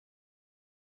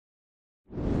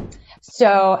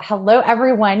So hello,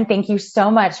 everyone. Thank you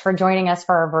so much for joining us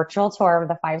for our virtual tour of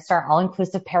the five-star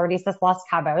all-inclusive Paradisus Los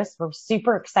Cabos. We're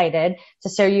super excited to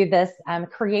show you this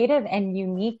creative and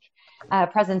unique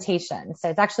presentation. So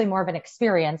it's actually more of an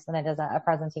experience than it is a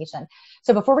presentation.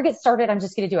 So before we get started, I'm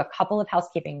just going to do a couple of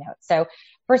housekeeping notes. So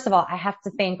first of all, I have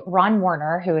to thank Ron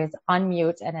Warner, who is on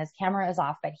mute and his camera is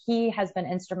off, but he has been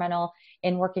instrumental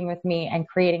in working with me and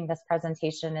creating this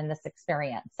presentation and this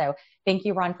experience. So thank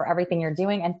you, Ron, for everything you're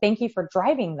doing. And thank you for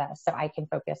driving this so I can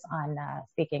focus on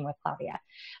speaking with Claudia.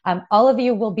 All of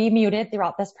you will be muted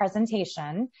throughout this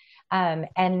presentation.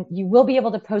 And you will be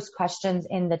able to post questions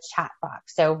in the chat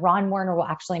box. So Ron Warner will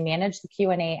actually manage the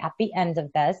Q&A at the end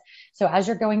of this. So as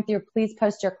you're going through, please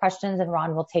post your questions and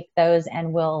Ron will take those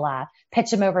and we'll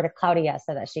pitch them over to Claudia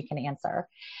so that she can answer.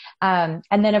 And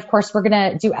then, of course, we're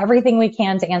going to do everything we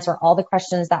can to answer all the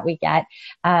questions that we get.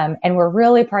 And we're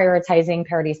really prioritizing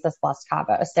Paradisus Los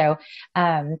Cabos. So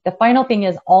the final thing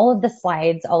is all of the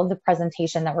slides, all of the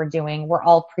presentation that we're doing, we're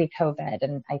all pre-COVID.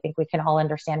 And I think we can all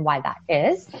understand why that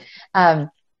is.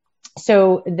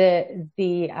 So the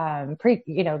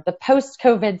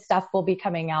post-COVID stuff will be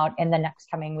coming out in the next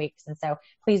coming weeks. And so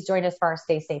please join us for our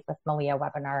Stay Safe with Malia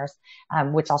webinars,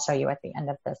 which I'll show you at the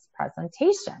end of this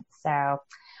presentation. So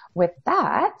with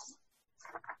that,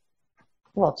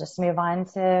 we'll just move on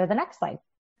to the next slide.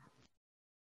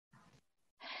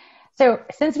 So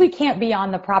since we can't be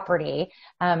on the property,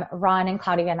 Ron and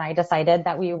Claudia and I decided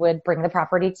that we would bring the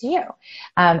property to you.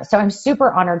 So I'm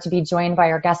super honored to be joined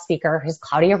by our guest speaker, who's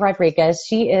Claudia Rodriguez.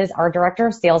 She is our Director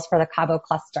of Sales for the Cabo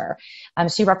Cluster.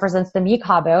 She represents the Mi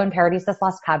Cabo and Paradisus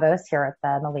Los Cabos here at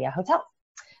the Malia Hotel.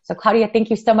 So Claudia,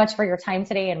 thank you so much for your time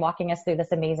today and walking us through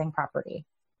this amazing property.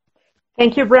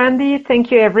 Thank you, Brandy.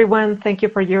 Thank you, everyone. Thank you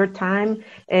for your time.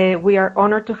 We are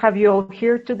honored to have you all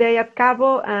here today at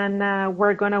Cabo, and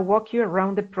we're going to walk you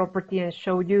around the property and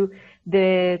show you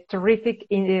the terrific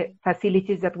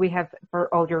facilities that we have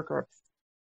for all your groups.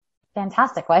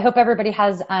 Fantastic. Well, I hope everybody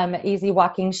has easy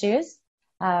walking shoes,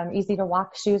 easy to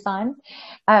walk shoes on.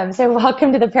 So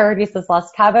welcome to the Paradisus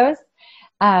Los Cabos.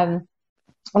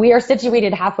 We are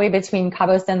situated halfway between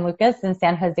Cabo San Lucas and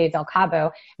San Jose del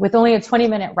Cabo with only a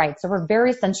 20-minute ride. So we're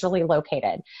very centrally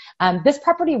located. This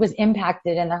property was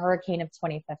impacted in the hurricane of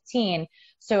 2015.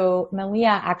 So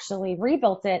Malia actually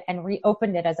rebuilt it and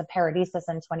reopened it as a Paradisus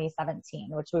in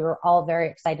 2017, which we were all very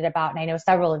excited about. And I know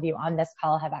several of you on this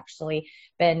call have actually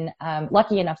been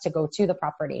lucky enough to go to the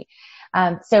property.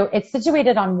 So it's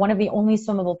situated on one of the only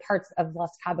swimmable parts of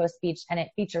Los Cabos Beach, and it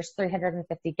features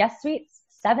 350 guest suites,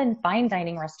 7 fine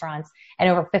dining restaurants, and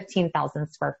over 15,000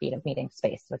 square feet of meeting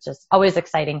space, which is always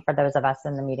exciting for those of us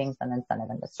in the meetings and incentive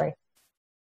industry.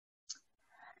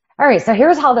 All right, so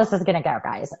here's how this is going to go,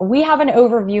 guys. We have an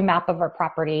overview map of our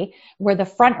property where the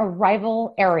front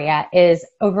arrival area is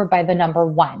over by the number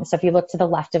 1. So if you look to the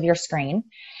left of your screen,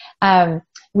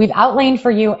 we've outlined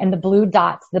for you in the blue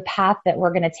dots the path that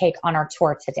we're going to take on our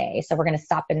tour today. So we're going to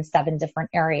stop in 7 different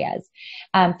areas.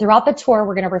 Throughout the tour,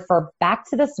 we're going to refer back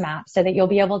to this map so that you'll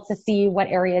be able to see what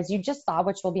areas you just saw,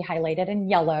 which will be highlighted in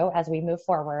yellow as we move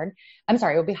forward. I'm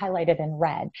sorry, it will be highlighted in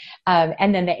red.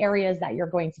 And then the areas that you're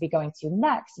going to be going to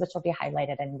next, which will be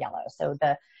highlighted in yellow. So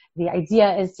the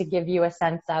idea is to give you a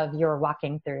sense of you're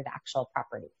walking through the actual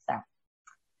property. So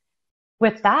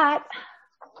with that,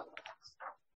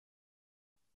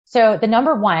 so the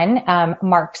number 1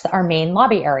 marks our main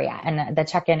lobby area and the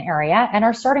check-in area and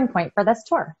our starting point for this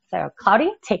tour. So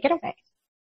Claudia, take it away.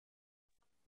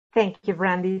 Thank you,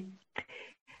 Brandy.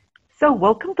 So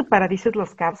welcome to Paradisus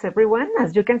Los Cabos, everyone.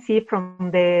 As you can see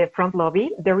from the front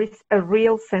lobby, there is a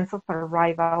real sense of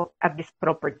arrival at this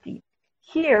property.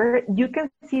 Here, you can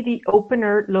see the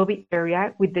open-air lobby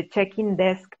area with the check-in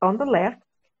desk on the left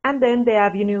and then the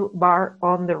Avenue bar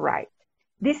on the right.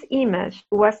 This image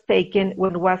was taken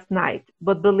when it was night,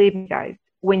 but believe me, guys,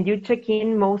 when you check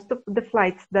in, most of the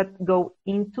flights that go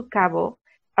into Cabo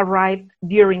arrive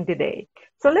during the day.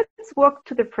 So let's walk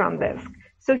to the front desk.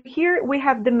 So here we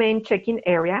have the main check-in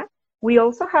area. We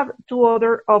also have two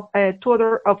other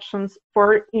options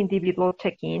for individual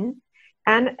check-in.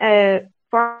 And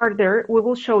further, we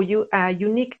will show you a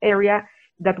unique area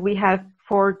that we have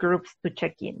for groups to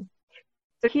check in.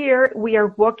 So here we are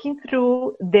walking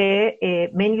through the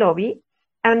main lobby,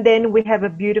 and then we have a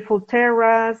beautiful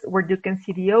terrace where you can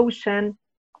see the ocean.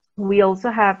 We also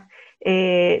have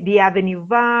the Avenue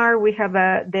Bar. We have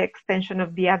the extension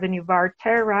of the Avenue Bar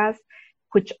terrace,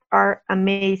 which are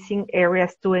amazing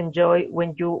areas to enjoy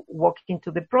when you walk into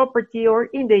the property or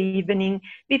in the evening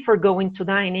before going to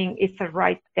dining. It's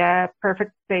a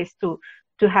perfect place to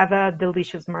have a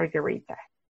delicious margarita.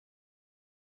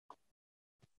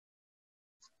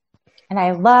 And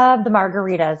I love the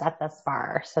margaritas at this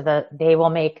bar. So they will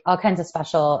make all kinds of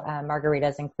special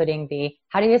margaritas, including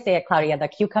how do you say it, Claudia? The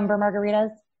cucumber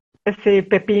margaritas? The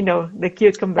pepino, the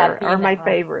cucumber are my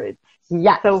favorites.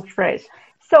 Yes. So fresh.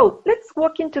 So let's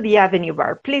walk into the Avenue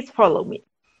Bar. Please follow me.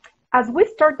 As we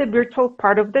start the virtual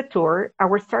part of the tour,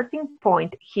 our starting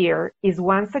point here is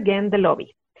once again the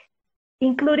lobby,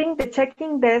 including the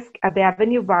check-in desk at the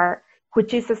Avenue Bar,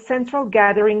 which is a central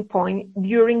gathering point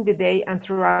during the day and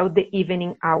throughout the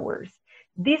evening hours.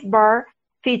 This bar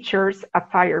features a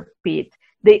fire pit.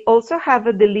 They also have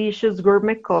a delicious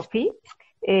gourmet coffee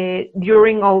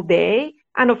during all day.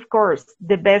 And of course,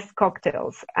 the best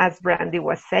cocktails, as Brandy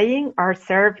was saying, are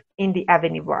served in the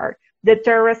Avenue Bar. The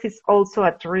terrace is also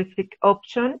a terrific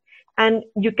option, and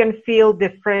you can feel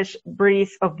the fresh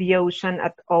breeze of the ocean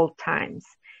at all times.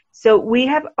 So we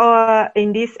have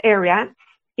in this area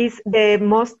is the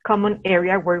most common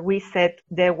area where we set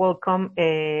the welcome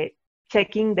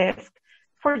check-in desk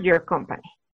for your company.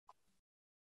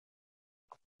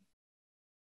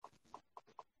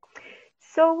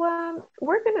 So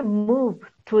we're going to move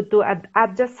to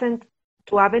adjacent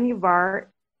to Avenue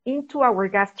Bar into our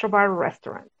gastrobar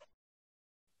restaurant.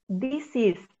 This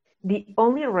is the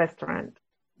only restaurant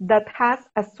that has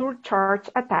a surcharge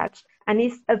attached and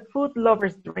is a food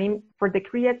lover's dream for the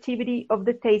creativity of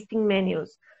the tasting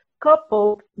menus,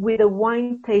 coupled with a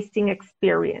wine tasting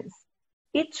experience.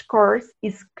 Each course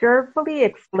is carefully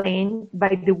explained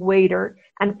by the waiter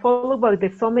and followed by the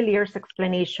sommelier's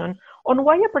explanation on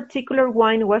why a particular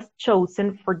wine was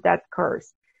chosen for that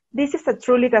course. This is a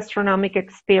truly gastronomic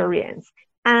experience,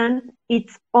 and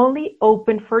it's only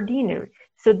open for dinner.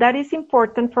 So that is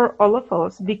important for all of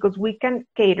us because we can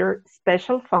cater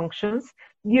special functions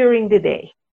during the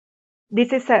day.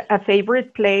 This is a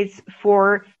favorite place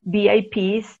for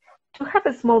VIPs to have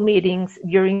small meetings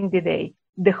during the day.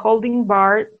 The holding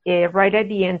bar right at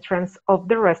the entrance of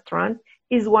the restaurant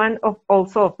is one of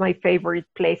also of my favorite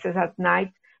places at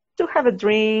night to have a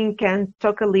drink and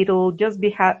talk a little just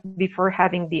before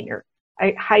having dinner.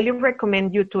 I highly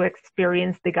recommend you to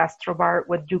experience the gastrobar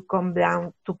when you come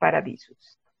down to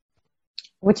Paradisus.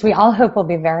 Which we all hope will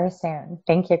be very soon.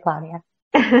 Thank you, Claudia.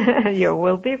 You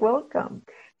will be welcome.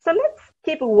 So let's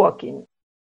keep walking.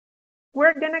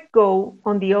 We're going to go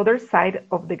on the other side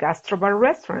of the gastrobar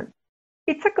restaurant.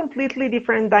 It's a completely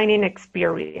different dining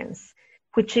experience,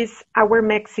 which is our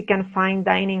Mexican fine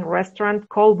dining restaurant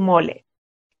called Mole.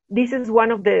 This is one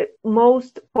of the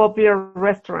most popular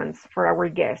restaurants for our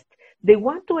guests. They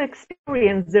want to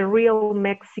experience the real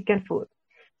Mexican food.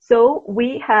 So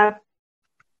we have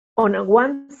on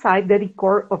one side, the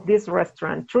decor of this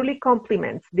restaurant truly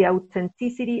complements the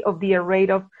authenticity of the array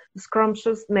of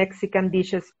scrumptious Mexican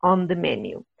dishes on the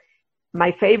menu.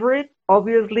 My favorite,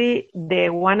 obviously, the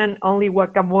one and only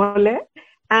guacamole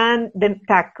and the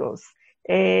tacos.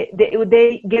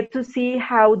 They get to see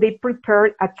how they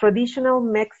prepare a traditional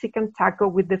Mexican taco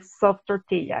with the soft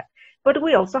tortilla. But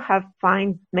we also have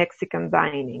fine Mexican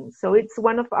dining. So it's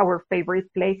one of our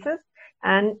favorite places.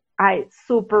 And I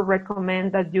super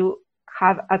recommend that you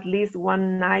have at least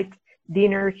one night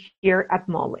dinner here at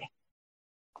Mole.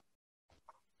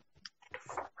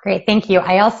 Great, thank you.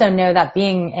 I also know that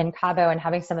being in Cabo and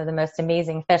having some of the most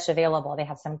amazing fish available, they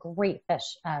have some great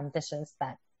fish dishes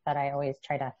that I always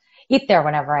try to eat there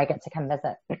whenever I get to come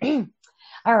visit.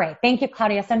 All right. Thank you,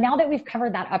 Claudia. So now that we've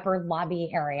covered that upper lobby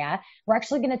area, we're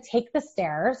actually going to take the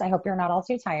stairs. I hope you're not all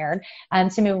too tired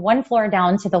to move one floor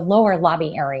down to the lower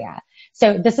lobby area.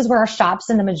 So this is where our shops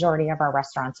and the majority of our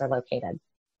restaurants are located.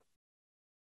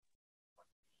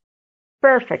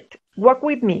 Perfect. Walk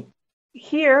with me.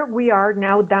 Here we are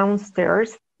now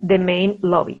downstairs, the main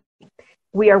lobby.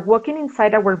 We are walking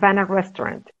inside our Vanna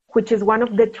restaurant, which is one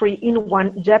of the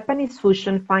 3-in-1 Japanese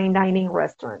fusion fine dining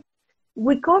restaurants.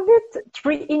 We call it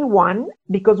 3-in-1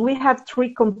 because we have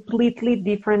 3 completely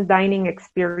different dining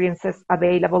experiences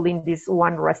available in this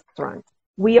one restaurant.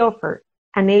 We offer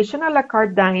an Asian a la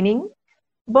carte dining,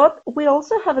 but we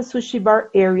also have a sushi bar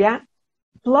area.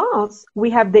 Plus, we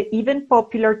have the even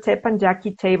popular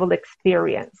teppanyaki table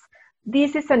experience.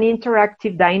 This is an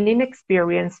interactive dining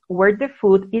experience where the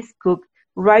food is cooked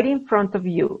right in front of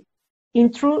you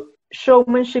in true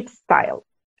showmanship style,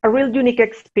 a real unique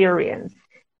experience.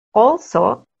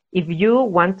 Also, if you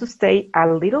want to stay a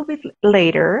little bit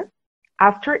later,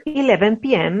 after 11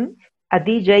 p.m., a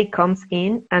DJ comes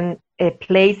in and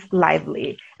plays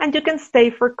lively, and you can stay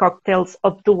for cocktails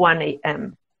up to 1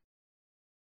 a.m.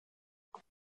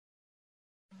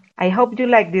 I hope you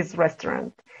like this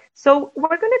restaurant. So we're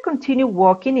going to continue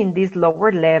walking in this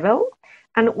lower level,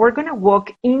 and we're going to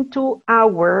walk into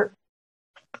our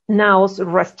Nao's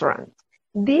restaurant.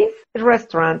 This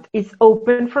restaurant is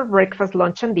open for breakfast,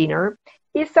 lunch, and dinner.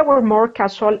 It's our more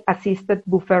casual assisted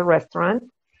buffet restaurant.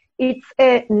 It's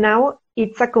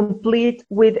a complete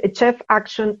with a chef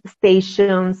action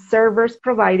station, servers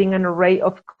providing an array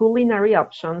of culinary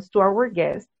options to our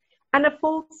guests, and a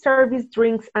full service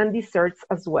drinks and desserts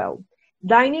as well.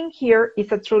 Dining here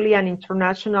is a truly an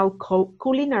international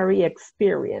culinary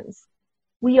experience.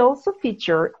 We also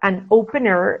feature an open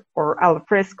air or al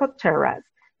fresco terrace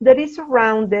that is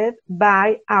surrounded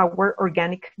by our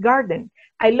organic garden.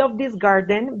 I love this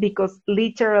garden because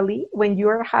literally when you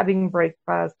are having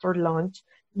breakfast or lunch,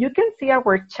 you can see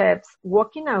our chefs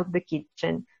walking out the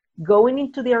kitchen, going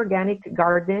into the organic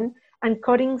garden and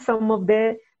cutting some of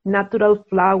the natural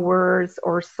flowers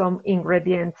or some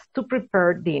ingredients to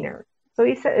prepare dinner. So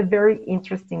it's a very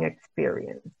interesting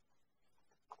experience.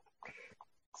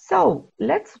 So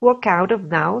let's walk out of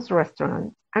Nao's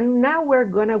restaurant. And now we're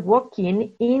gonna walk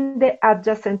in the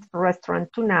adjacent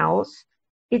restaurant to Nao's.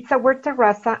 It's our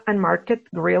Terraza and Market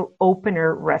Grill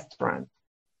open-air restaurant.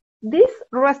 This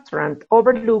restaurant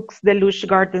overlooks the lush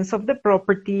gardens of the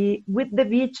property with the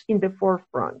beach in the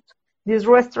forefront. This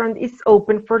restaurant is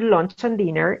open for lunch and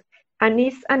dinner and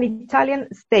is an Italian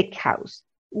steakhouse.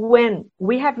 When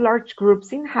we have large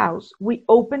groups in-house, we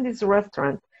open this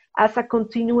restaurant as a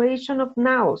continuation of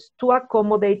Nao's to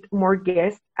accommodate more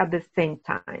guests at the same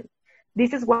time.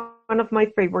 This is one of my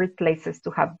favorite places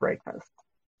to have breakfast.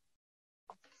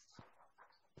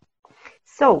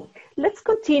 So let's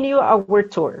continue our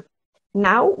tour.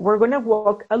 Now we're going to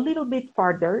walk a little bit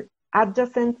farther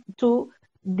adjacent to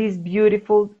this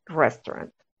beautiful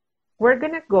restaurant. We're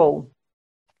going to go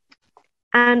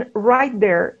and right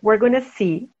there we're going to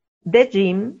see the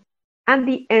gym and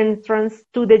the entrance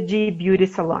to the G Beauty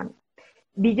Salon.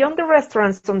 Beyond the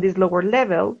restaurants on this lower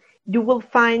level, you will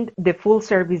find the full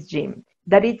service gym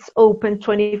that it's open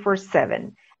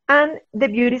 24/7 and the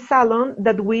beauty salon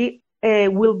that we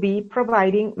will be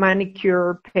providing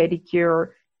manicure, pedicure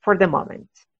for the moment.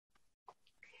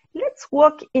 Let's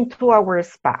walk into our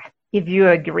spa, if you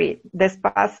agree. The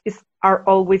spas are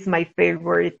always my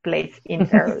favorite place in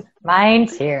Earth. Mine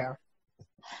too.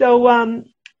 So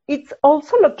it's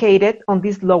also located on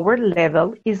this lower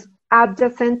level, is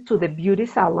adjacent to the beauty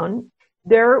salon.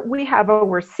 There we have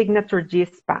our signature G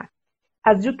Spa.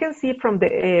 As you can see from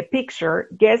the picture,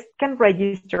 guests can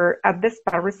register at the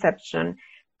spa reception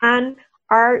and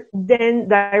are then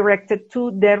directed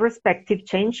to their respective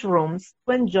change rooms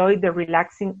to enjoy the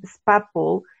relaxing spa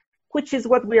pool, which is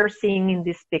what we are seeing in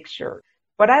this picture.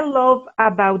 What I love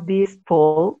about this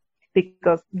pool,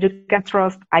 because you can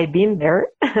trust I've been there,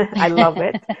 I love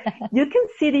it. You can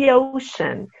see the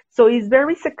ocean. So it's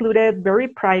very secluded, very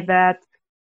private.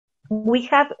 We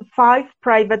have 5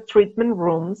 private treatment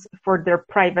rooms for their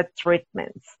private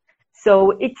treatments.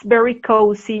 So it's very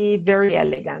cozy, very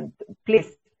elegant.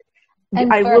 Please,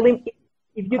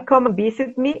 if you come and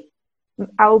visit me,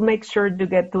 I'll make sure you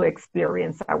get to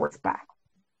experience our spa.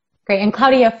 Great. And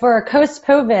Claudia, for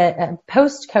post-COVID,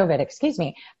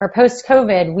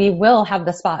 we will have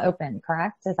the spa open,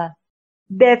 correct? Is that?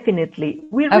 Definitely.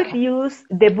 We reduce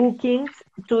the bookings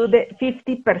to the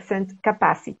 50%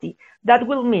 capacity. That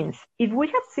will mean if we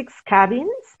have 6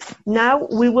 cabins, now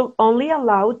we will only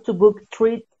allow to book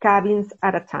 3 cabins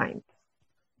at a time.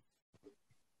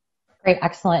 Great.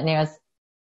 Excellent news.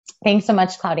 Thanks so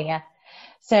much, Claudia.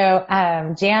 So,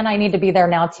 Jan, I need to be there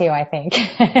now too, I think.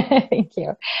 Thank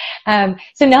you.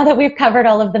 So now that we've covered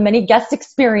all of the many guest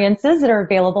experiences that are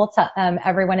available to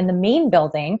everyone in the main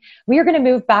building, we are going to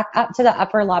move back up to the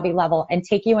upper lobby level and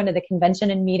take you into the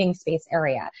convention and meeting space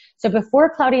area. So before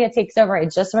Claudia takes over, I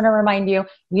just want to remind you,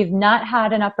 we've not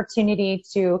had an opportunity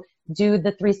to do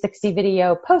the 360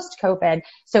 video post-COVID.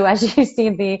 So as you see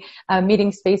the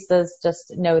meeting spaces,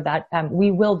 just know that we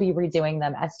will be redoing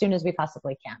them as soon as we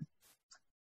possibly can.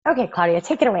 Okay, Claudia,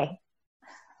 take it away.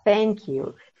 Thank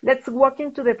you. Let's walk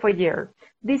into the foyer.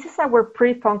 This is our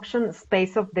pre-function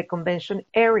space of the convention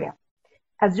area.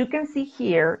 As you can see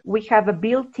here, we have a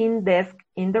built-in desk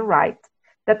in the right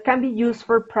that can be used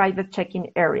for private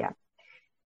check-in area.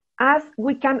 As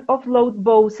we can offload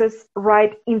buses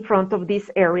right in front of this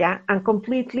area and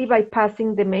completely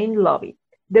bypassing the main lobby.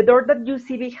 The door that you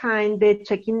see behind the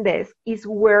check-in desk is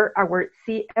where our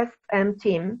CSM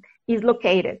team is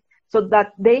located, so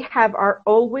that they are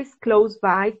always close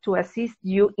by to assist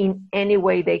you in any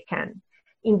way they can.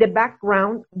 In the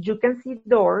background, you can see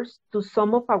doors to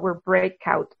some of our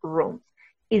breakout rooms.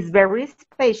 It's very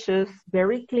spacious,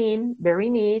 very clean, very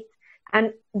neat,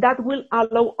 and that will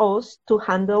allow us to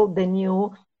handle the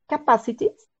new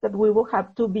capacities that we will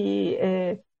have to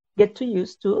get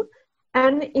used to.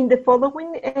 And in the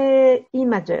following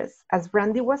images, as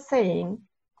Brandy was saying,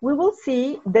 we will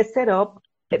see the setup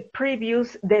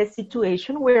previous the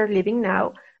situation we are living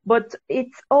now, but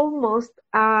it's almost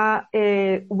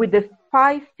with the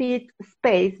 5 feet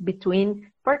space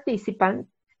between participants.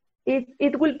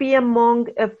 It will be among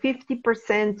a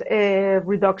 50%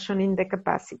 reduction in the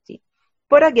capacity.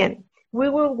 But again, we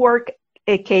will work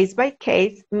case by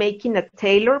case, making a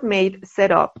tailor-made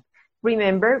setup.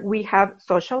 Remember, we have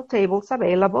social tables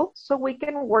available, so we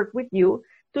can work with you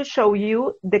to show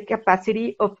you the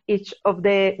capacity of each of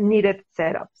the needed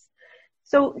setups.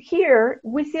 So here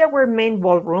we see our main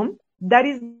ballroom that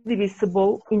is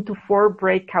divisible into 4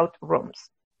 breakout rooms,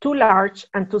 2 large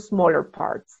and 2 smaller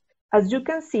parts. As you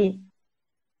can see,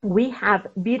 we have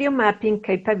video mapping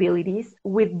capabilities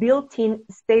with built-in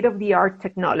state-of-the-art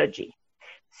technology.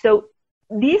 So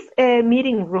this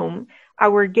meeting room,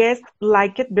 our guests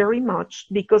like it very much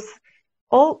because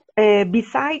all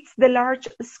besides the large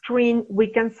screen we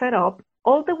can set up,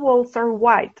 all the walls are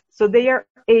white, so they are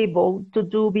able to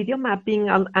do video mapping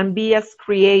and be as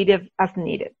creative as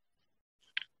needed.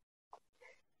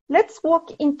 Let's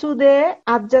walk into the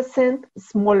adjacent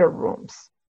smaller rooms.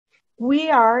 We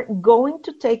are going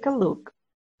to take a look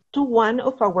to one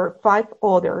of our 5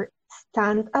 other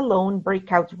standalone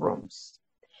breakout rooms,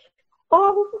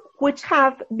 all which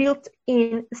have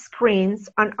built-in screens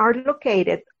and are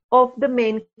located off the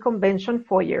main convention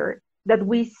foyer that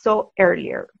we saw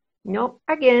earlier. You know,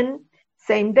 again,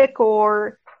 same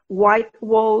decor, white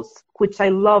walls, which I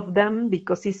love them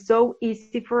because it's so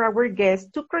easy for our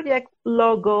guests to project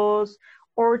logos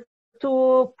or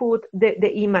to put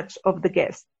the image of the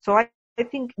guest. So I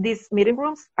think these meeting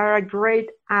rooms are a great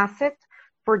asset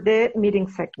for the meeting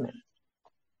segment.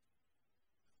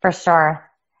 For sure.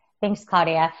 Thanks,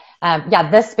 Claudia.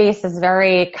 Yeah, this space is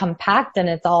very compact and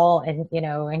it's all,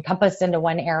 encompassed into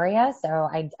one area. So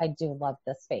I do love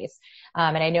this space.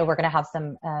 And I know we're going to have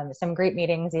some great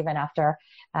meetings even after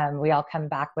we all come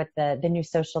back with the new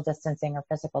social distancing or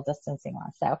physical distancing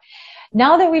law. So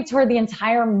now that we've toured the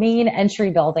entire main entry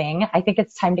building, I think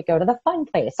it's time to go to the fun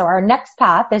place. So our next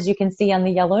path, as you can see on the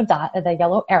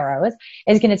yellow arrows,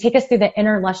 is going to take us through the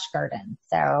inner lush garden.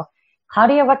 So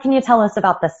Claudia, what can you tell us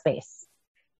about this space?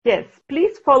 Yes,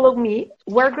 please follow me.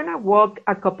 We're going to walk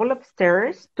a couple of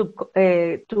stairs to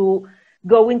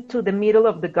go into the middle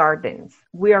of the gardens.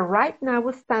 We are right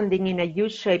now standing in a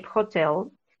U-shaped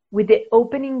hotel with the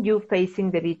opening view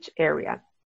facing the beach area.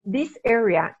 This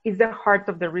area is the heart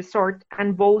of the resort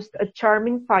and boasts a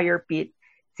charming fire pit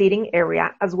seating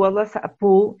area as well as a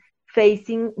pool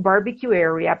facing barbecue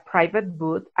area, private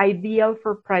booth, ideal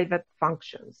for private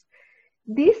functions.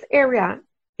 This area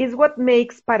is what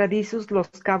makes Paradisus Los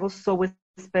Cabos so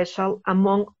special,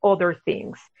 among other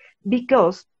things,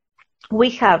 because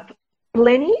we have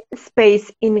plenty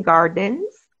space in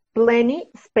gardens, plenty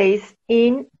space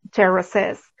in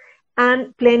terraces,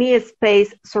 and plenty of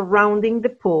space surrounding the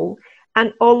pool,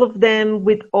 and all of them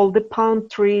with all the palm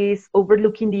trees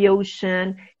overlooking the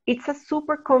ocean. It's a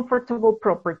super comfortable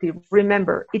property.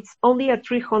 Remember, it's only a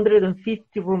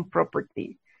 350-room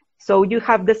property. So you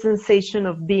have the sensation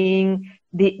of being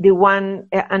the one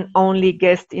and only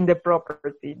guest in the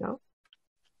property, no?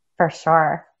 For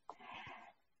sure.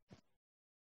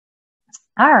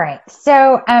 All right.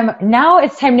 So now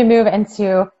it's time to move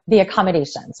into the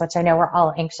accommodations, which I know we're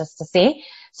all anxious to see.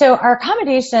 So our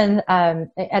accommodation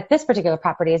at this particular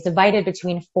property is divided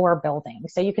between 4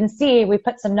 buildings. So you can see we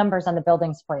put some numbers on the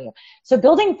buildings for you. So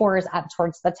building 4 is up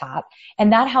towards the top,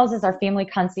 and that houses our family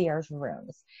concierge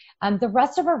rooms. The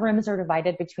rest of our rooms are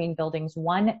divided between buildings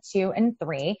 1, 2, and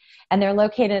 3, and they're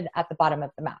located at the bottom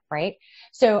of the map, right?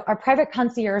 So our private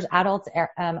concierge adults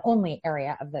only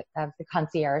area of the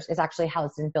concierge is actually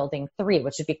housed in building 3,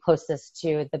 which would be closest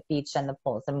to the beach and the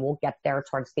pools, and we'll get there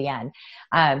towards the end.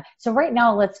 So right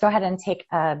now, let's go ahead and take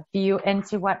a view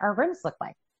into what our rooms look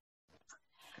like.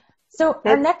 So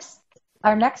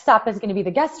our next stop is going to be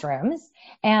the guest rooms,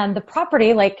 and the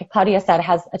property, like Claudia said,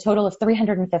 has a total of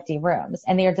 350 rooms,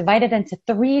 and they are divided into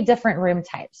 3 different room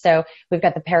types. So we've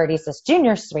got the Paradisus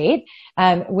Junior Suite,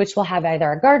 which will have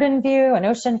either a garden view, an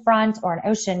ocean front, or an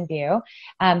ocean view.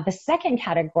 The second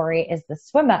category is the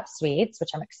swim up suites, which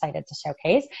I'm excited to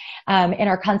showcase in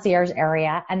our concierge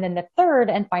area. And then the third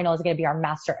and final is going to be our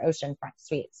master ocean front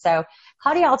suite. So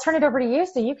Claudia, I'll turn it over to you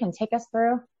so you can take us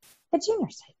through the junior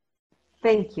suite.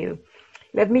 Thank you.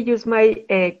 Let me use my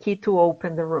key to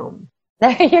open the room.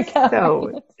 There you go.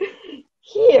 So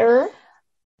here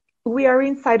we are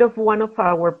inside of one of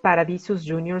our Paradisus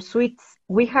Junior Suites.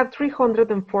 We have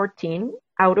 314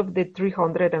 out of the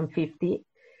 350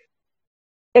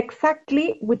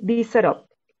 exactly with this setup.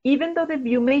 Even though the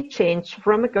view may change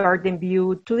from a garden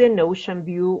view to an ocean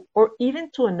view or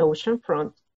even to an ocean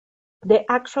front, the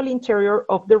actual interior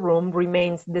of the room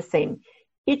remains the same.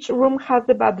 Each room has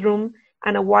the bathroom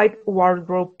and a white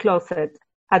wardrobe closet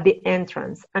at the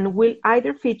entrance and will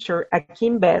either feature a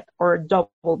king bed or a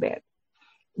double bed.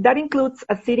 That includes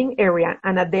a sitting area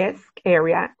and a desk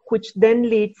area, which then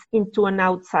leads into an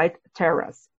outside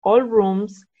terrace. All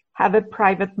rooms have a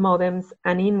private modems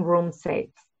and in-room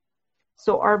safes.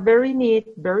 So are very neat,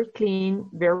 very clean,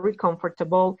 very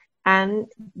comfortable, and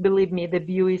believe me, the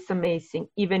view is amazing,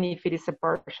 even if it is a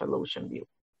partial ocean view.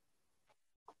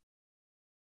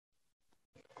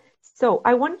 So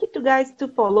I want you guys to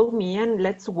follow me and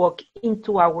let's walk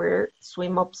into our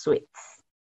swim-up suites.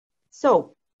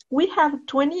 So we have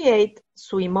 28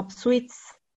 swim-up suites.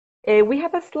 We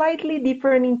have a slightly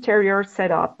different interior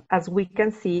setup, as we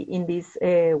can see in this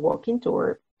walking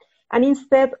tour. And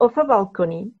instead of a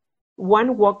balcony,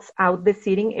 one walks out the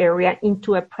sitting area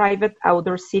into a private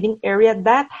outdoor sitting area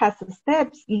that has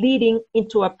steps leading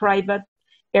into a private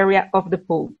area of the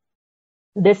pool.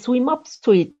 The swim-up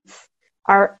suites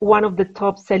are one of the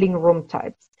top selling room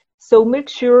types, so make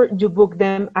sure you book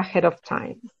them ahead of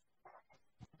time.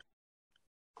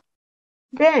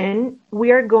 Then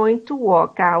we are going to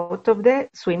walk out of the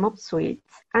swim-up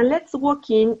suites and let's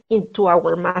walk into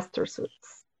our master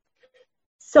suites.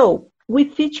 So we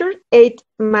featured 8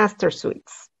 master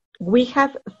suites. We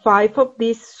have 5 of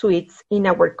these suites in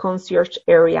our concierge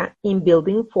area in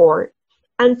building 4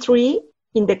 and 3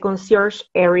 in the concierge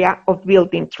area of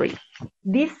building 3.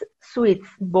 These suites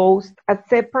boast a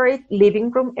separate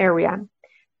living room area.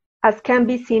 As can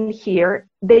be seen here,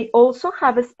 they also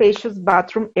have a spacious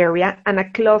bathroom area and a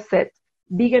closet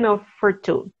big enough for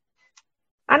 2.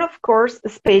 And of course, a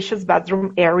spacious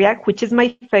bathroom area, which is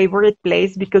my favorite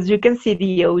place because you can see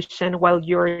the ocean while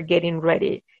you're getting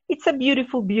ready. It's a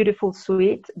beautiful, beautiful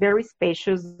suite, very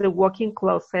spacious, the walk-in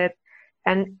closet.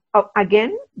 And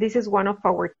again, this is one of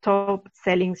our top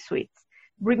selling suites.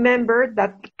 Remember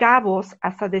that Cabos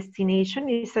as a destination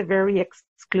is a very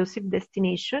exclusive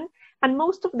destination. And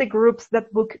most of the groups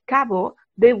that book Cabo,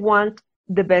 they want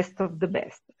the best of the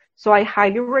best. So I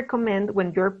highly recommend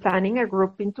when you're planning a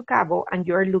group into Cabo and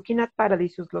you're looking at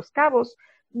Paradisus Los Cabos,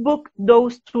 book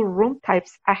those 2 room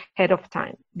types ahead of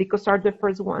time because are the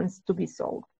first ones to be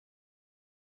sold.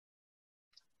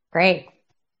 Great.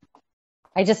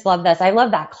 I just love this. I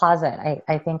love that closet.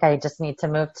 I think I just need to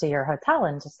move to your hotel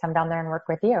and just come down there and work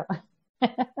with you.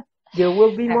 You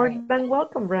will be more than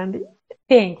welcome, Brandy.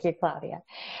 Thank you, Claudia.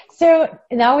 So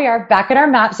now we are back at our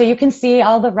map. So you can see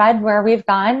all the red where we've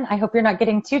gone. I hope you're not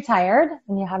getting too tired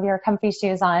and you have your comfy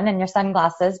shoes on and your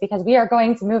sunglasses because we are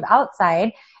going to move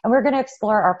outside and we're going to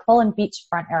explore our pool and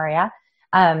beachfront area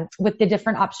with the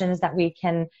different options that we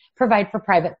can provide for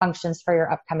private functions for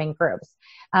your upcoming groups.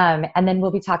 And then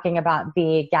we'll be talking about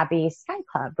the Gabby Sky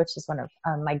Club, which is one of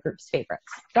my group's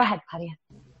favorites. Go ahead, Claudia.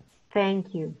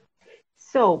 Thank you.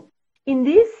 So in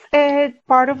this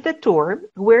part of the tour,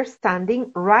 we're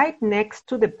standing right next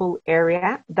to the pool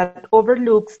area that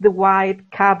overlooks the wide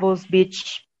Cabos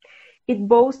beach. It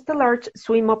boasts a large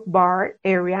swim-up bar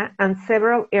area and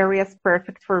several areas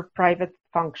perfect for private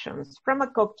functions, from a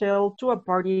cocktail to a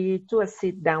party to a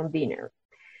sit-down dinner.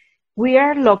 We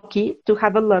are lucky to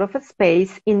have a lot of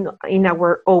space in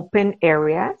our open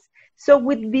areas. So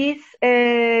with this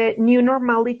new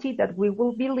normality that we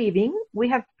will be living, we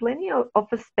have plenty of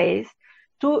space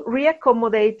to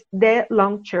reaccommodate the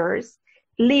long chairs,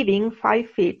 leaving 5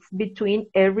 feet between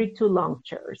every 2 long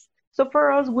chairs. So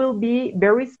for us, will be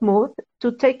very smooth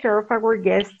to take care of our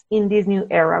guests in this new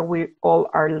era we all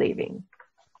are living.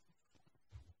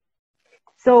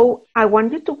 So I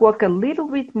want you to walk a little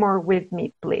bit more with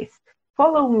me, please.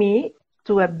 Follow me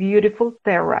to a beautiful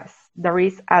terrace that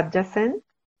is adjacent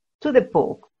to the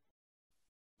pool.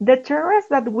 The terrace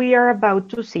that we are about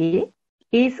to see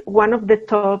is one of the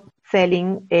top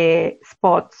selling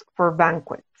spots for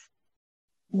banquets.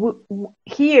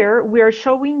 Here we are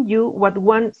showing you what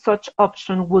one such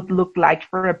option would look like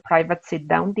for a private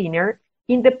sit-down dinner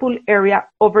in the pool area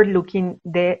overlooking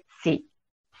the sea.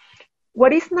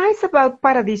 What is nice about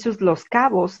Paradisus Los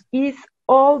Cabos is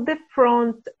all the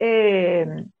front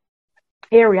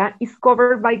area is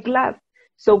covered by glass.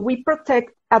 So we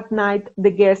protect at night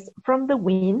the guests from the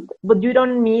wind, but you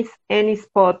don't miss any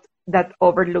spot that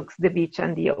overlooks the beach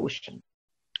and the ocean.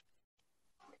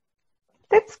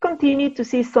 Let's continue to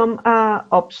see some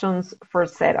options for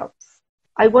setups.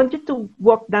 I want you to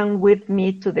walk down with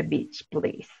me to the beach,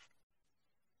 please.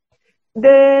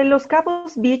 The Los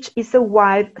Cabos beach is a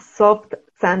wide, soft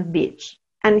sand beach.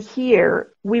 And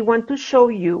here we want to show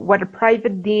you what a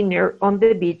private dinner on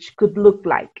the beach could look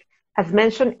like. As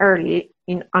mentioned earlier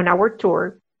on our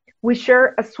tour, we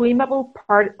share a swimmable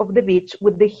part of the beach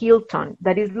with the Hilton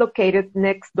that is located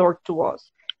next door to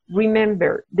us.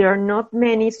 Remember, there are not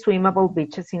many swimmable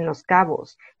beaches in Los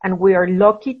Cabos, and we are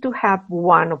lucky to have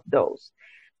one of those.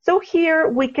 So here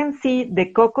we can see the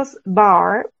Cocos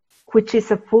Bar, which is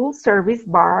a full-service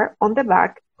bar on the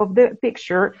back of the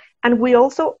picture, and we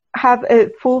also have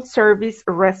a full-service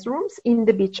restrooms in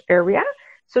the beach area.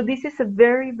 So this is a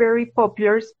very, very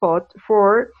popular spot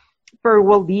for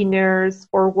farewell dinners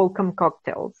or welcome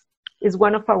cocktails. It's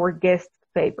one of our guest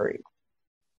favorites.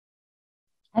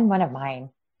 And one of mine.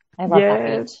 I love that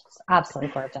beach. It's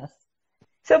absolutely gorgeous.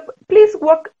 So please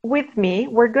walk with me.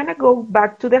 We're going to go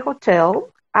back to the hotel.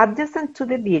 Adjacent to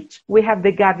the beach, we have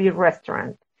the Gavi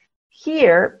restaurant.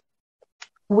 Here,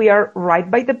 we are right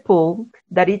by the pool,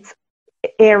 that its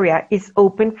area is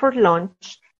open for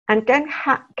lunch and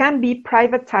can be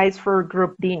privatized for a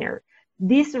group dinner.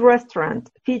 This restaurant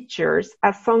features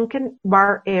a sunken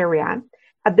bar area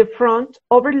at the front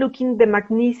overlooking the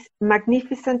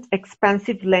magnificent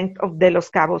expansive length of the Los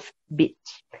Cabos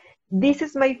beach. This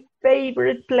is my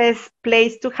favorite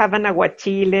place to have an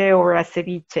aguachile or a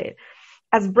ceviche.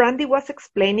 As Brandy was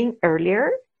explaining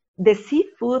earlier, the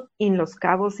seafood in Los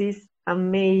Cabos is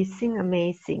amazing,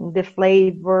 amazing. The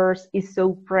flavors is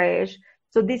so fresh.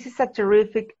 So this is a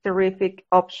terrific, terrific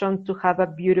option to have a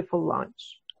beautiful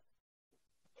lunch.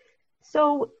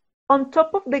 So on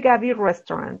top of the Gavi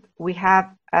restaurant, we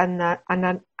have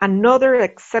another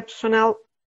exceptional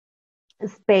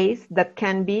space that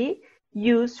can be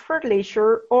used for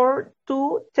leisure or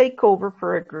to take over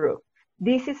for a group.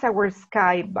 This is our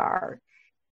Sky Bar.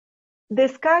 The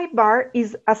Sky Bar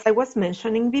is, as I was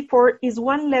mentioning before, is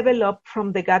one level up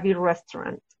from the Gavi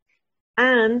restaurant,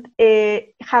 and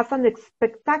it has an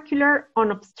spectacular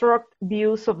unobstructed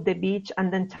views of the beach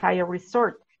and the entire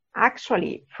resort.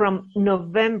 Actually, from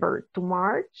November to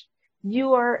March,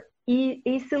 you are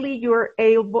you're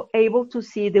able to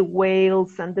see the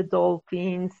whales and the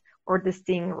dolphins or the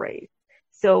stingrays.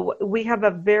 So we have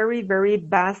a very, very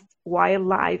vast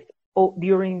wildlife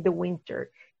during the winter.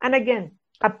 And again,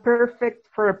 a perfect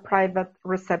for a private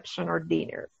reception or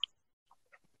dinner.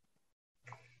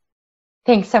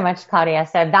 Thanks so much, Claudia.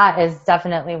 So that is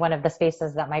definitely one of the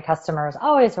spaces that my customers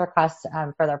always request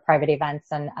for their private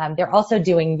events. And they're also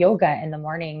doing yoga in the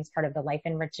mornings, part of the life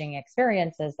enriching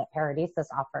experiences that Paradisus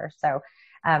offers. So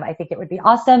I think it would be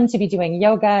awesome to be doing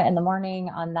yoga in the morning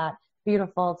on that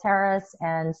beautiful terrace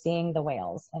and seeing the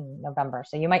whales in November.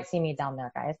 So you might see me down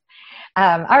there, guys.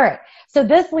 All right. So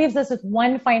this leaves us with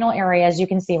one final area. As you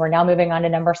can see, we're now moving on to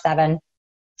number 7.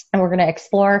 And we're going to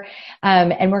explore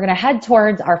and we're going to head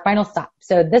towards our final stop.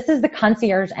 So this is the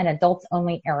concierge and adults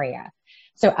only area.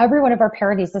 So every one of our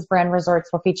Paradisus brand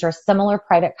resorts will feature a similar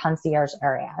private concierge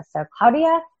area. So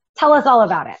Claudia, tell us all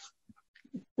about it.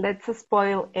 Let's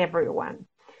spoil everyone.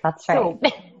 That's right.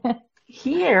 So,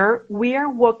 here we are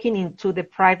walking into the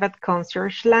private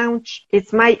concierge lounge.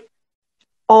 It's my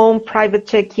own private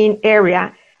check-in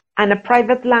area and a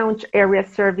private lounge area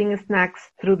serving snacks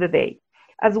through the day.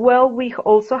 As well, we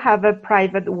also have a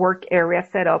private work area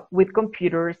set up with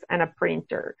computers and a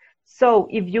printer. So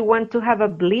if you want to have a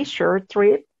leisure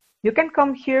trip, you can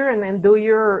come here and then do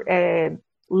your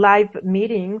live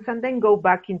meetings and then go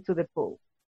back into the pool.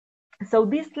 So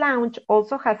this lounge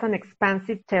also has an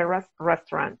expansive terrace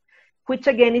restaurant, which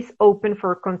again is open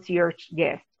for concierge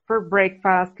guests for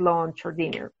breakfast, lunch, or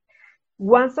dinner.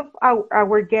 Once of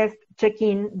our guests check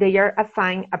in, they are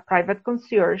assigned a private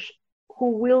concierge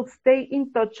who will stay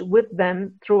in touch with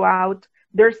them throughout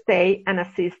their stay and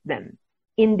assist them.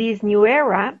 In this new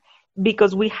era,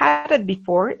 because we had it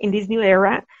before, in this new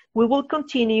era, we will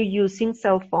continue using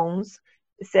cell phones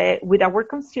with our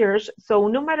concierge. So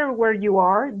no matter where you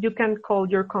are, you can call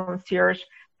your concierge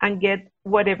and get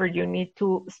whatever you need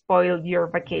to spoil your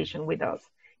vacation with us.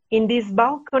 In this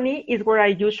balcony is where I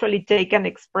usually take an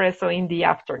espresso in the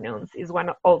afternoons. It's one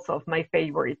also of my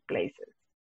favorite places.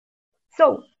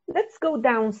 So let's go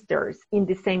downstairs in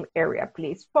the same area,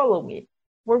 please. Follow me.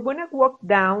 We're going to walk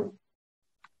down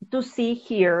to see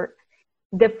here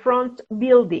the front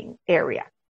building area.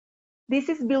 This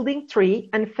is building 3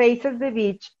 and faces the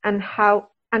beach and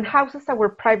houses our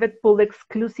private pool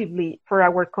exclusively for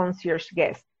our concierge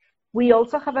guests. We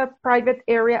also have a private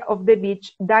area of the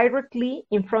beach directly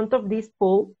in front of this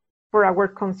pool for our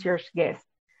concierge guests.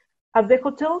 As the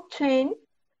hotel chain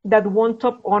that won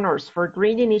top honors for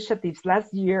green initiatives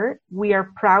last year, we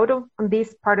are proud of on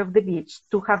this part of the beach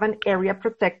to have an area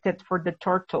protected for the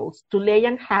turtles to lay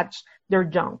and hatch their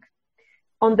young.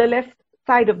 On the left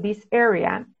side of this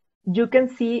area, you can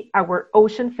see our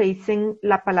ocean-facing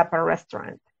La Palapa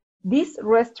restaurant. This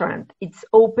restaurant is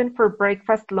open for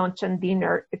breakfast, lunch, and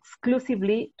dinner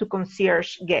exclusively to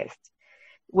concierge guests.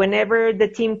 Whenever the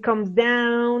team comes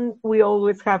down, we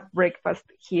always have breakfast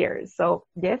here. So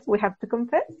yes, we have to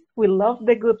confess, we love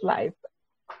the good life.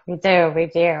 We do, we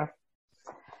do.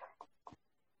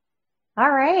 All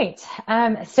right.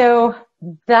 So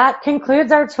that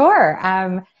concludes our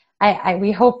tour.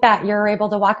 We hope that you're able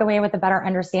to walk away with a better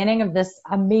understanding of this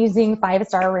amazing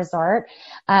 5-star resort.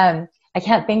 I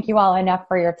can't thank you all enough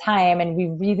for your time, and we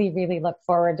really, really look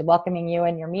forward to welcoming you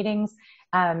in your meetings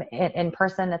in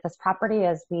person at this property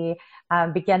as we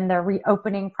begin the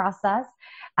reopening process.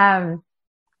 And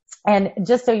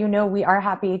just so you know, we are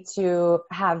happy to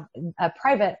have a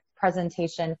private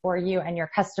presentation for you and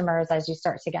your customers as you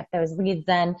start to get those leads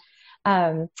in.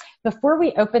 Before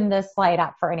we open this slide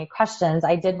up for any questions,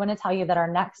 I did want to tell you that our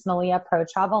next Malia Pro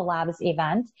Travel Labs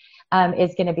event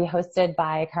is going to be hosted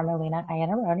by Carmelina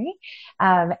Iannarone,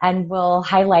 and will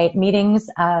highlight meetings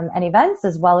and events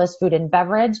as well as food and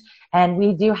beverage. And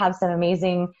we do have some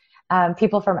amazing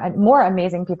more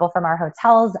amazing people from our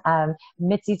hotels.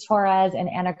 Mitzi Torres and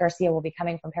Anna Garcia will be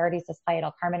coming from Paradisus Playa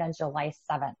del Carmen on July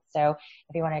 7th. So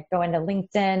if you want to go into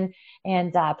LinkedIn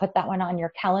and put that one on your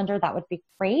calendar, that would be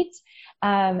great.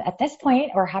 At this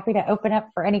point, we're happy to open up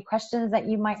for any questions that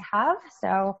you might have.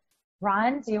 So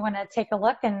Ron, do you want to take a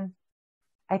look? And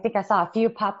I think I saw a few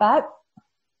pop up.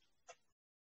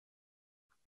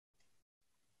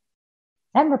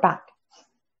 And we're back.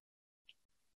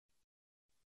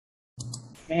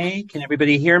 Okay, can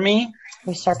everybody hear me?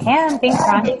 We sure can. Thanks,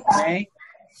 Ron. Okay,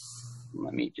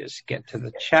 let me just get to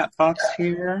the chat box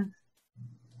here.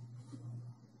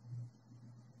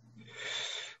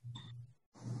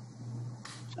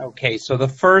 Okay, so the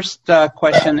first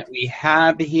question that we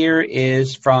have here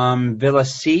is from Villa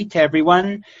C to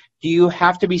everyone. Do you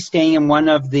have to be staying in one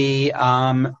of the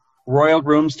royal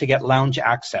rooms to get lounge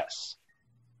access?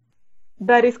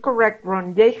 That is correct,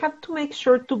 Ron. They have to make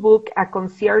sure to book a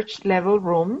concierge level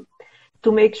room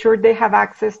to make sure they have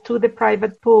access to the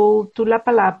private pool, to La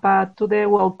Palapa, to the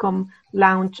welcome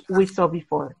lounge we saw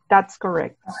before. That's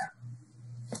correct.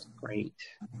 Great.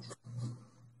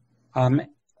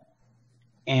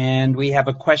 And we have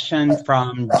a question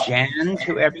from Jan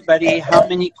to everybody. How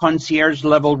many concierge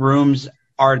level rooms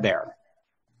are there?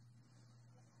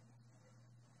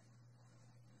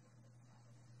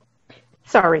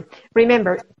 Sorry.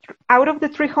 Remember, out of the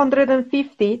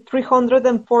 350,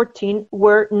 314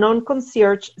 were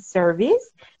non-concierge service.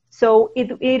 So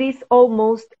it is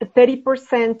almost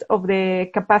 30% of the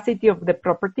capacity of the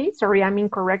property. Sorry, I'm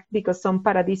incorrect because some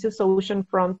Paradisus ocean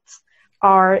fronts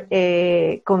are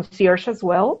concierge as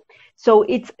well. So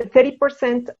it's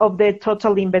 30% of the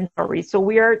total inventory. So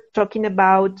we are talking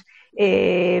about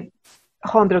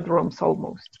 100 rooms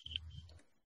almost.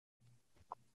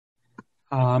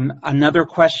 Another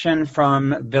question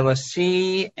from Villa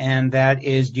C, and that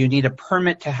is, do you need a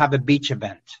permit to have a beach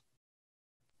event?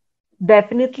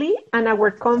 Definitely, and our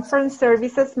conference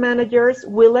services managers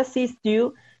will assist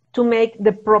you to make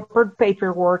the proper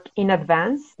paperwork in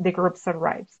advance the groups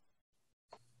arrives.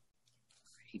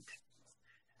 Great.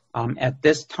 At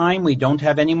this time, we don't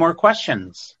have any more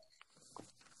questions.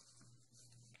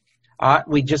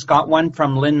 We just got one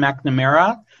from Lynn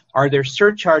McNamara. Are there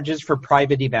surcharges for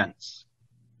private events?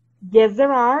 Yes,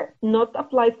 there are. Not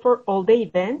applied for all the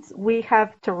events. We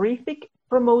have terrific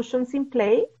promotions in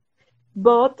play,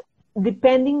 but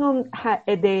depending on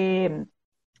the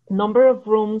number of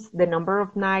rooms, the number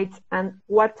of nights, and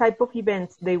what type of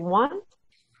events they want,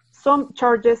 some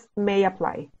charges may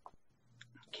apply.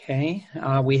 Okay.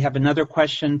 We have another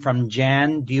question from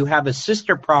Jan. Do you have a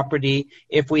sister property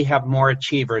if we have more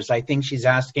achievers? I think she's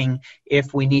asking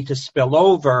if we need to spill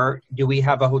over, do we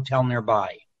have a hotel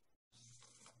nearby?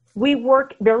 We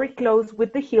work very close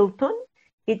with the Hilton.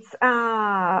 It's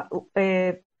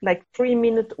like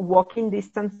 3-minute walking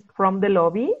distance from the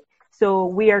lobby. So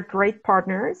we are great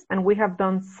partners and we have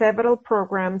done several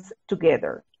programs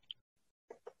together.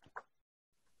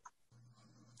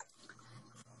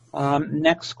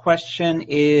 Next question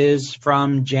is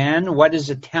from Jan. What is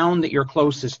the town that you're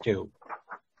closest to?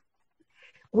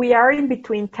 We are in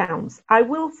between towns. I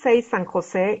will say San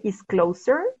Jose is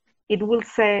closer.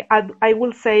 I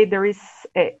will say there is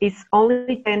it's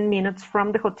only 10 minutes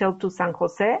from the hotel to San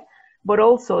Jose, but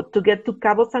also to get to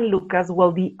Cabos and Lucas,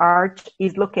 where the arch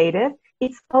is located,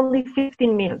 it's only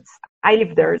 15 minutes. I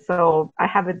live there, so I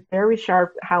have it very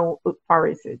sharp how far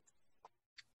is it.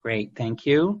 Great, thank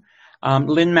you.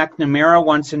 Lynn McNamara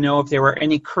wants to know if there were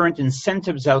any current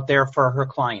incentives out there for her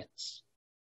clients.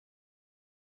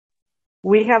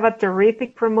 We have a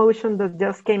terrific promotion that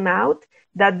just came out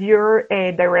that your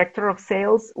director of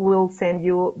sales will send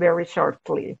you very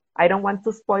shortly. I don't want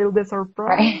to spoil the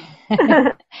surprise.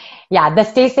 Right. Yeah, the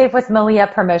Stay Safe with Malia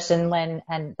promotion, Lynn,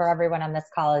 and for everyone on this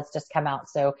call has just come out.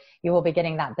 So you will be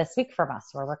getting that this week from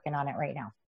us. We're working on it right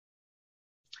now.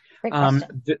 Great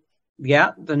question.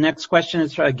 The next question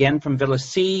is again from Villa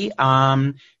C.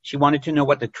 She wanted to know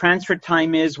what the transfer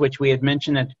time is, which we had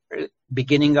mentioned at the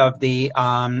beginning of the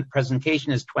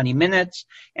presentation is 20 minutes.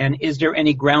 And is there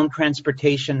any ground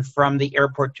transportation from the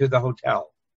airport to the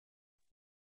hotel?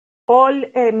 All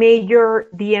major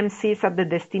DMCs at the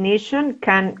destination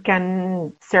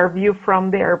can serve you from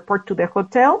the airport to the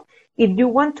hotel. If you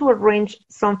want to arrange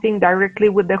something directly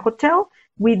with the hotel,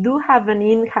 we do have an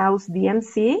in-house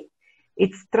DMC.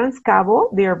 It's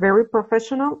Cabo. They are very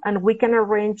professional, and we can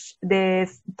arrange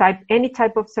any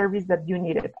type of service that you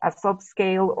needed, as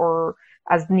upscale or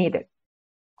as needed.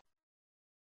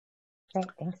 Great,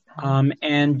 thanks.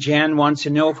 And Jan wants to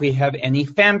know if we have any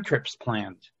fam trips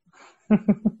planned.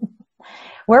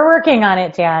 We're working on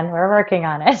it, Jan. We're working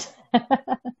on it.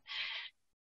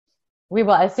 We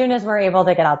will, as soon as we're able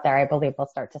to get out there, I believe we'll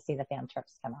start to see the fam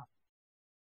trips come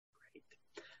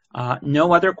out.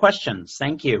 No other questions.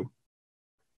 Thank you.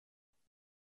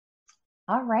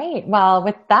 All right. Well,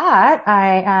 with that,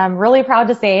 I am really proud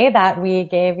to say that we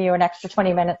gave you an extra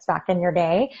 20 minutes back in your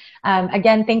day.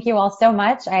 Again, thank you all so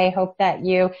much. I hope that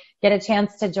you get a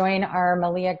chance to join our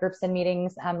Malia Groups and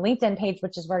Meetings LinkedIn page,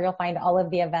 which is where you'll find all of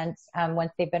the events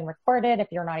once they've been recorded if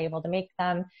you're not able to make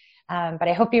them. But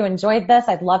I hope you enjoyed this.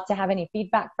 I'd love to have any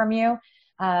feedback from you.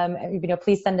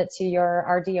 Please send it to your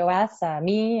RDOS,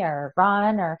 me or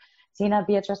Ron or Tina,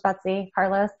 Beatrice, Betsy,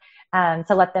 Carlos.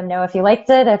 To let them know if you liked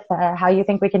it, how you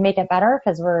think we can make it better,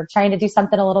 because we're trying to do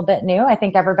something a little bit new. I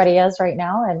think everybody is right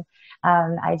now. And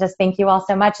I just thank you all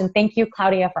so much. And thank you,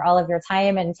 Claudia, for all of your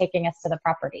time and taking us to the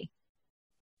property.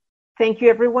 Thank you,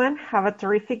 everyone. Have a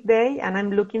terrific day. And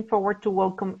I'm looking forward to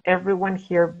welcome everyone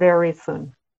here very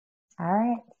soon. All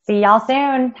right. See y'all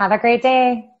soon. Have a great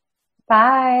day.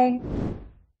 Bye.